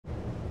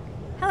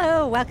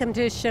Hello, welcome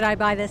to Should I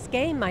Buy This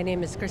Game? My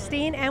name is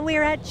Christine and we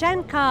are at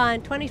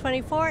GenCon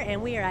 2024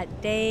 and we are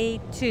at day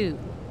 2.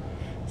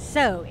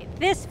 So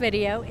this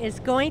video is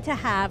going to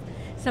have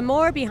some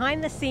more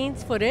behind the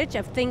scenes footage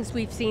of things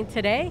we've seen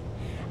today.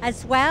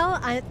 As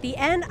well, at the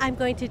end I'm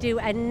going to do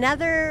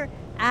another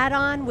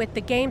add-on with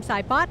the games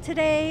I bought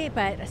today,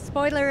 but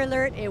spoiler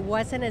alert, it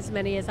wasn't as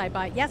many as I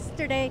bought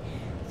yesterday,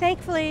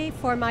 thankfully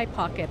for my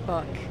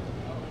pocketbook.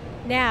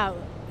 Now,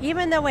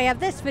 even though we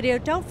have this video,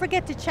 don't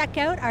forget to check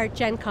out our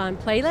GenCon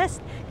playlist,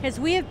 because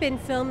we have been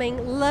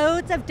filming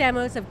loads of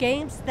demos of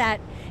games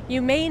that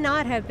you may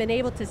not have been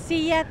able to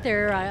see yet.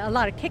 There are a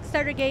lot of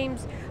Kickstarter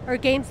games or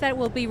games that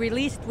will be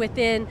released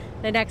within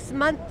the next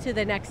month to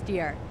the next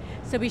year.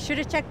 So be sure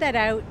to check that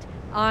out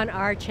on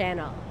our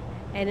channel.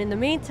 And in the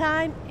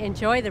meantime,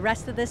 enjoy the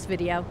rest of this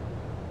video.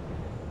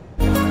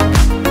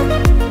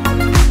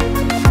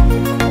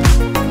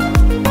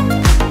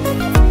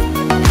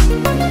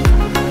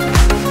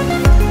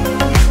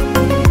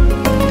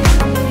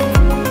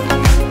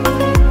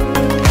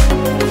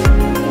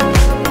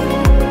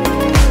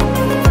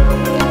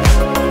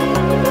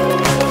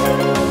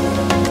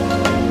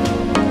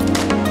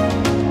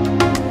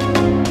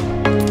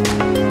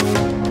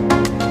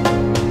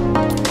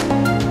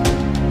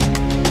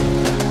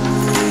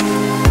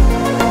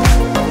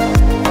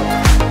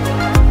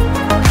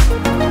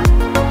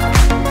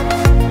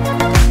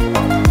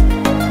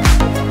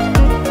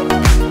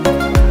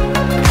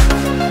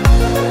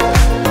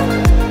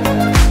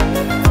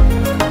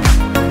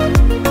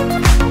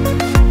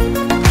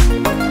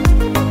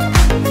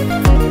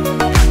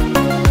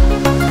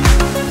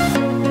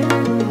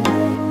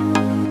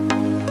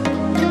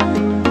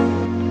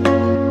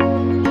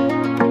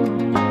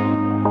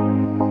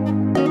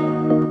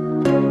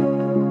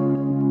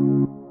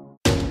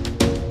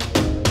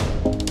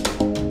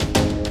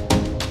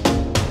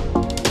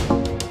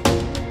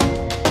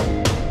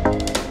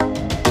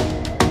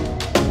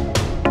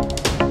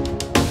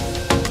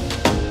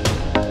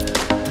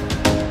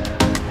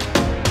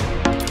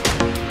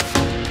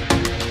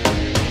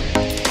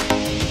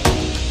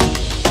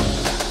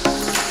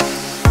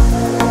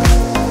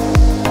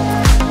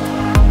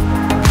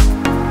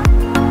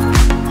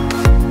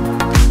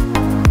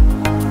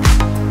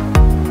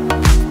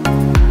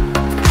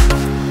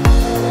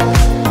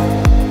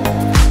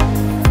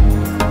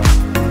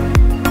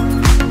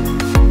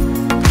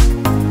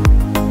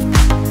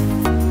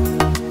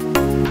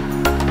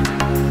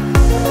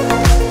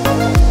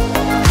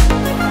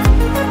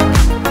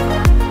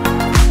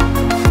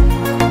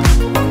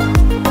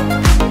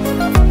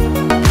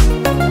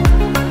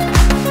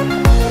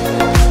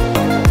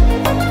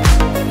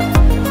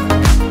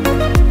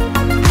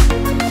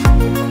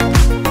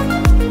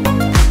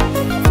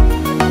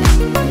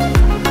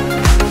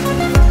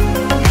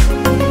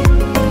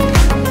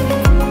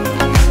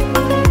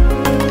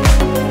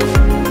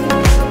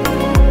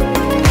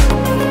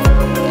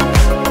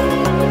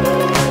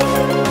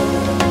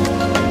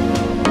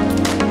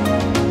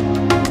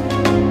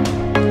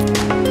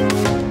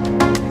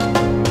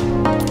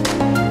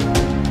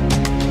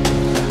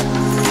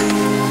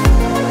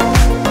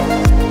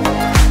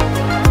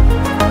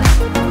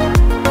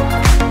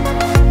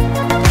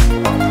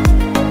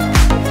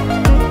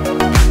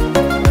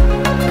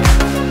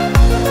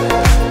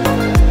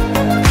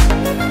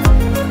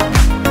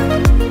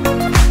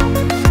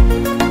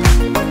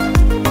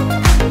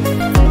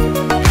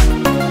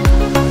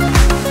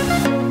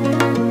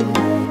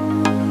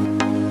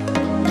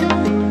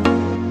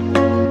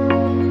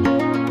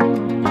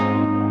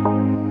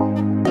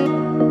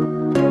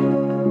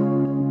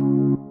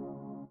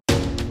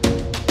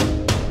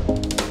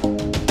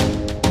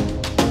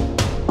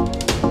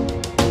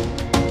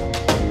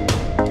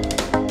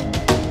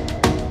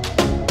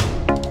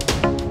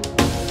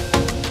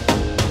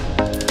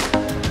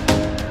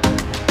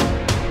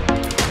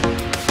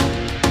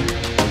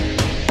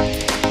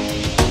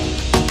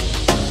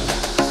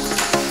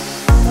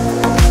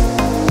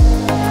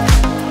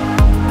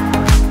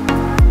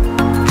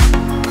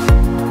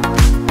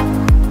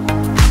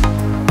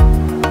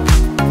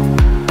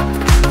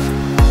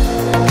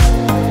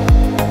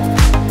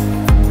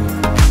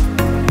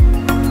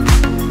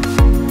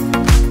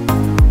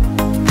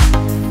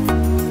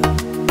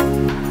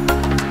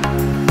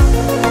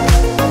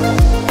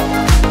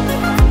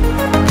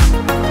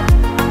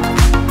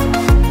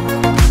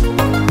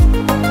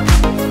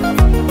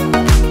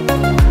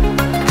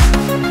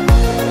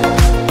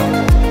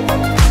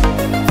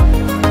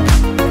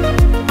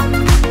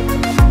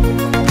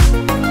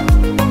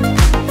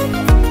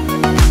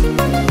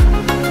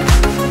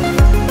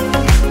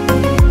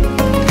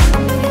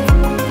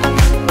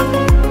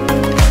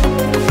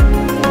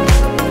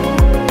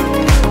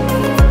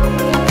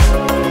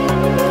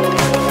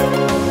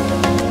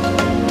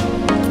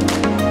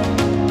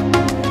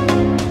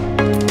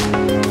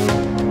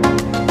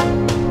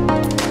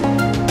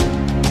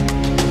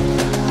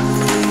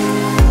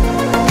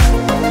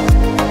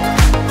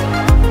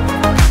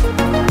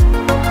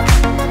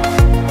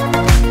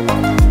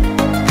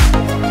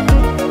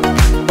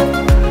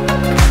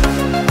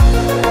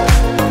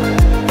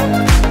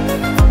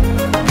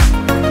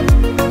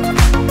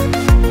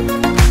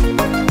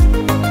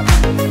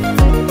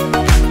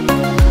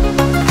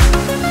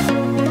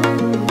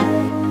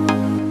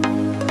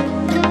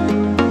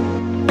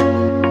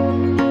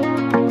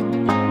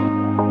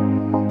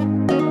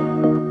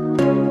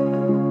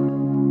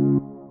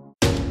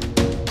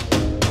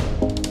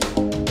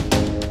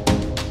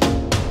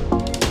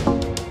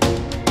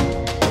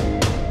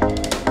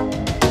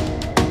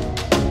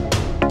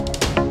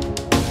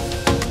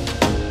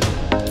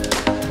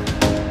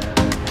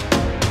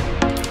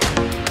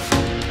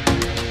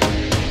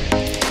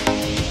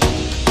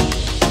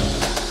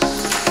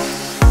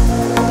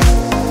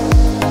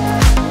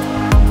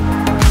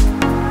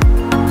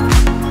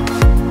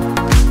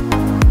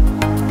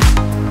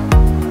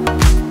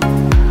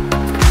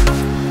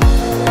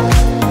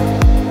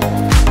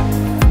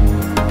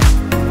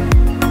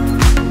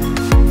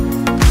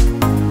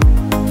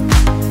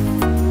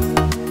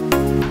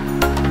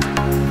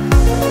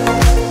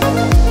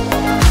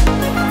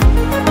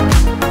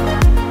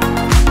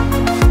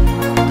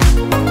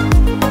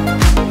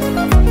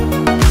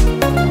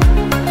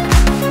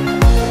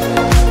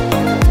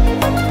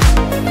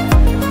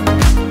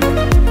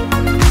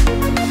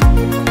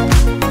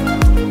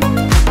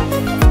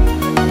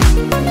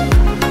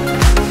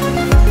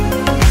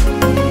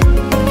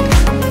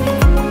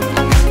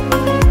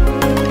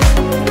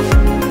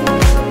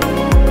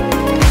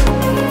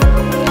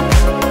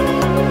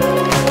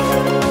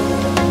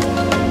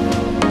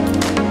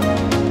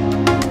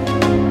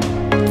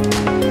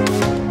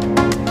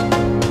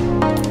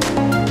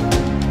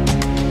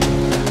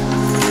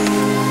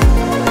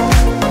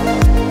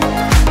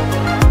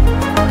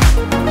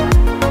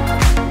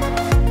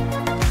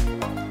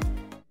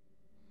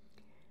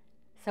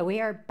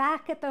 We are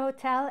back at the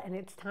hotel and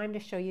it's time to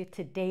show you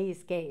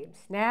today's games.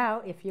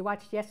 Now, if you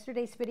watched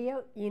yesterday's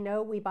video, you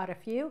know we bought a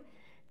few.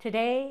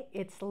 Today,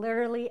 it's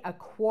literally a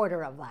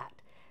quarter of that,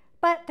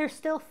 but they're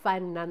still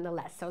fun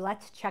nonetheless, so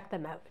let's check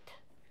them out.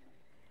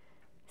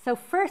 So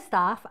first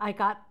off, I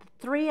got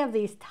 3 of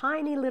these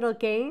tiny little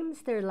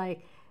games. They're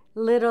like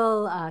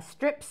little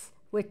strips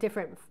with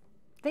different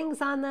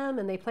things on them,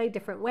 and they play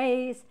different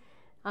ways.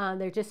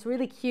 They're just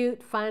really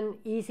cute, fun,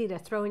 easy to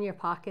throw in your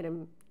pocket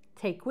and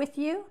take with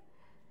you.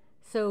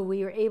 So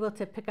we were able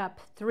to pick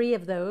up 3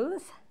 of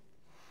those.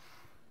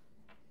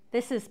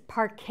 This is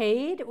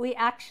Parkade. We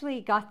actually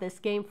got this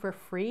game for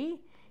free.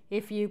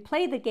 If you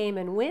play the game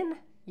and win,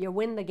 you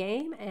win the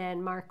game,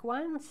 and Mark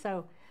won.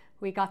 So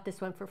we got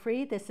this one for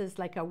free. This is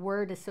like a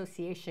word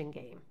association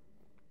game.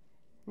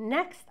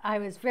 Next, I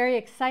was very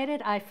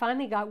excited. I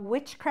finally got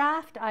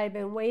Witchcraft. I've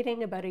been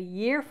waiting about a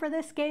year for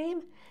this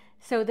game.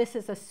 So this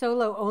is a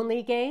solo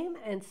only game,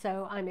 and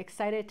so I'm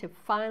excited to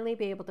finally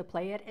be able to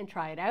play it and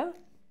try it out.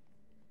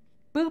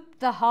 Boop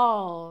the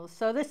Halls.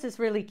 So this is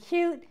really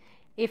cute.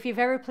 If you've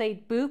ever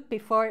played Boop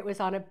before, it was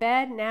on a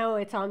bed. Now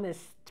it's on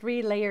this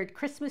 3-layered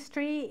Christmas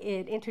tree.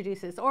 It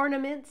introduces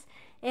ornaments,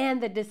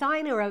 and the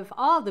designer of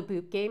all the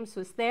Boop games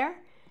was there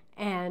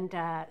and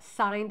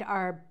signed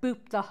our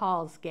Boop the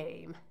Halls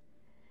game.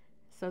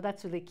 So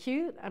that's really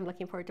cute. I'm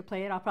looking forward to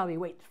play it. I'll probably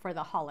wait for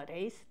the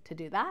holidays to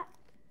do that.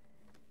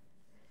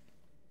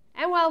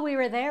 And while we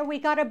were there, we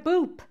got a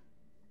Boop,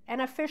 an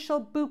official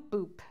Boop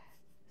Boop.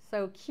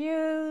 So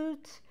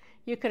cute.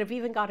 You could have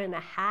even gotten a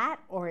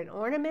hat or an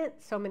ornament,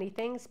 so many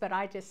things, but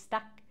I just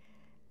stuck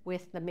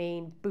with the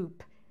main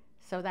Boop.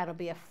 So that'll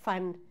be a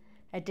fun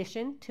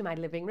addition to my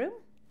living room.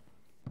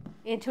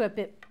 Into a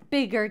bit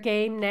bigger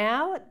game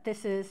now.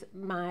 This is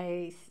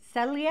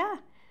Mycelia,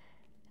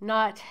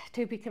 not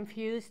to be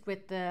confused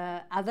with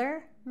the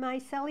other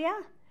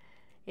Mycelia.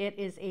 It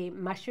is a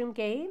mushroom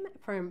game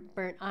from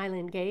Burnt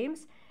Island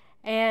Games.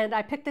 And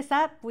I picked this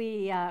up.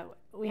 We have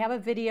a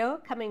video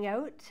coming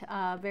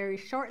out very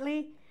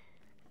shortly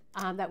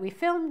that we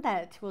filmed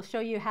that will show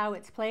you how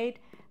it's played,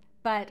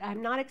 but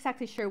I'm not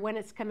exactly sure when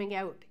it's coming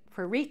out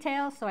for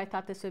retail, so I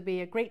thought this would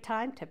be a great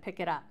time to pick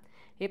it up.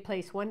 It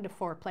plays 1 to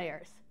 4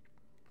 players.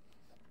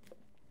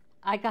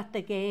 I got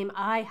the game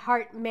I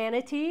Heart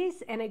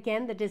Manatees, and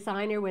again, the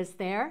designer was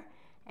there,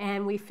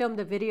 and we filmed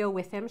a video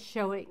with him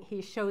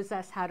he shows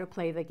us how to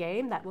play the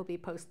game. That will be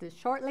posted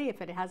shortly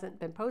if it hasn't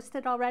been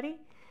posted already.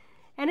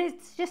 And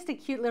it's just a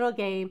cute little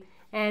game,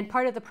 and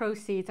part of the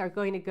proceeds are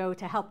going to go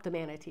to help the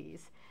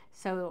manatees.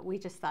 So we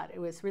just thought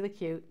it was really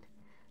cute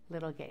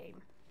little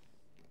game.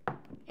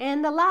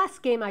 And the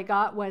last game I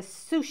got was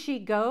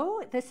Sushi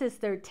Go. This is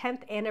their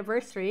 10th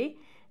anniversary,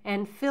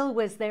 and Phil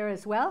was there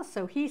as well,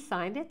 so he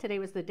signed it. Today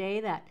was the day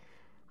that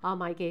all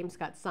my games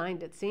got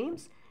signed, it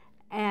seems.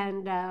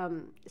 And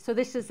so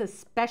this is a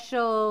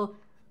special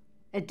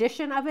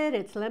edition of it.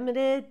 It's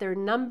limited, they're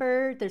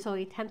numbered, there's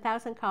only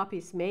 10,000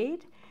 copies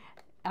made.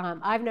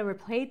 I've never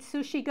played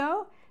Sushi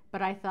Go,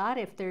 but I thought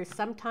if there's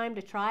some time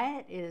to try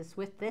it, it is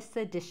with this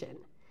edition.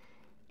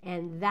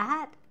 And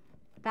that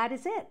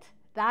is it.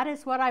 That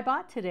is what I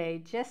bought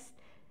today. Just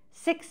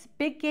 6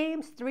 big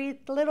games, 3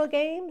 little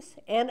games,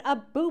 and a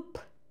Boop.